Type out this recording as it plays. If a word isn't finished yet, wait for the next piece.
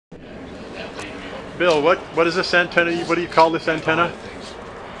Bill, what is this antenna? What do you call this antenna?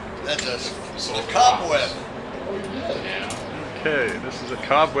 That's a cobweb. Okay, this is a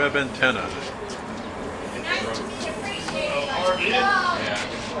cobweb antenna. We're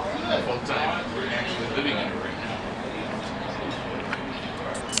actually living in it right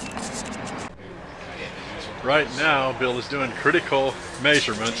now. Right now, Bill is doing critical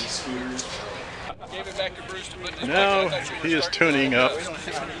measurements. Now he is tuning up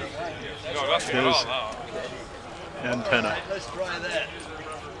his antenna. Let's try that.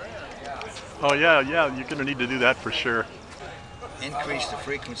 Oh yeah, you're going to need to do that for sure. Increase the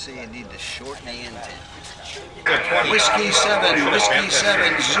frequency and need to shorten the antenna. Whiskey 7 Zulu Tango. Whiskey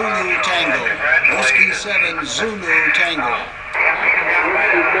 7 Zulu Tango. Whiskey 7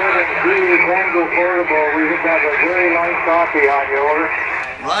 Zulu Tango portable. We just have a very light copy on you, over.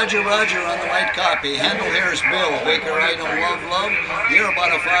 Roger, roger on the light copy. Handle here is Bill. Baker item love. You're about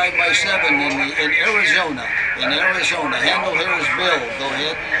a 5x7 in Arizona. Handle here is Bill. Go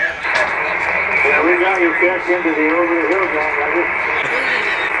ahead. Yeah, we got you checked into the over the hill gang, Roger.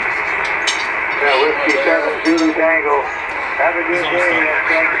 Yeah, Whiskey 7 Zulu Tango. Have a good day and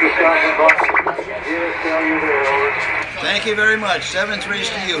thanks for stopping by. Yes, tell you there, over. Thank you very much. 7-3's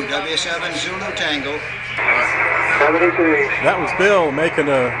to you. W7 Zulu Tango. 73. That was Bill making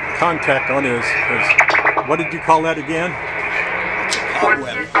a contact on his what did you call that again?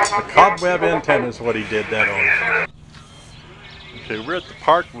 Cobweb. A cobweb antenna is what he did that on. Okay, we're at the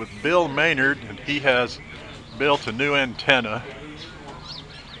park with Bill Maynard, and he has built a new antenna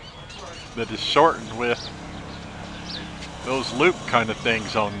that is shortened with those loop kind of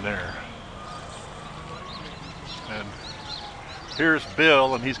things on there. And here's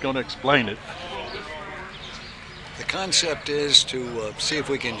Bill, and he's going to explain it. The concept is to see if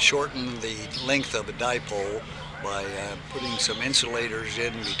we can shorten the length of a dipole by putting some insulators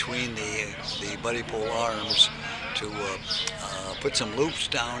in between the buddy pole arms to put some loops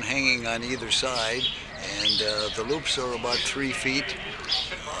down hanging on either side, and the loops are about 3 feet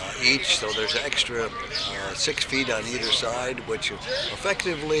each, so there's an extra 6 feet on either side, which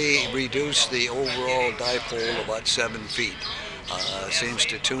effectively reduce the overall dipole about 7 feet. Seems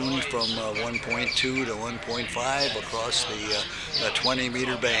to tune from 1.2 to 1.5 across the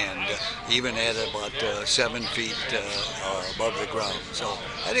 20-meter band, even at about 7 feet above the ground. So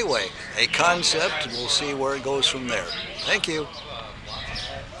anyway, a concept, we'll see where it goes from there. Thank you.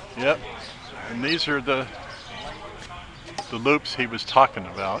 Yep, and these are the loops he was talking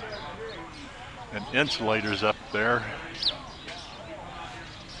about, and insulators up there.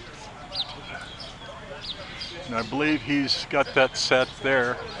 And I believe he's got that set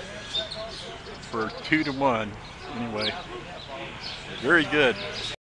there for 2 to 1. Anyway, very good.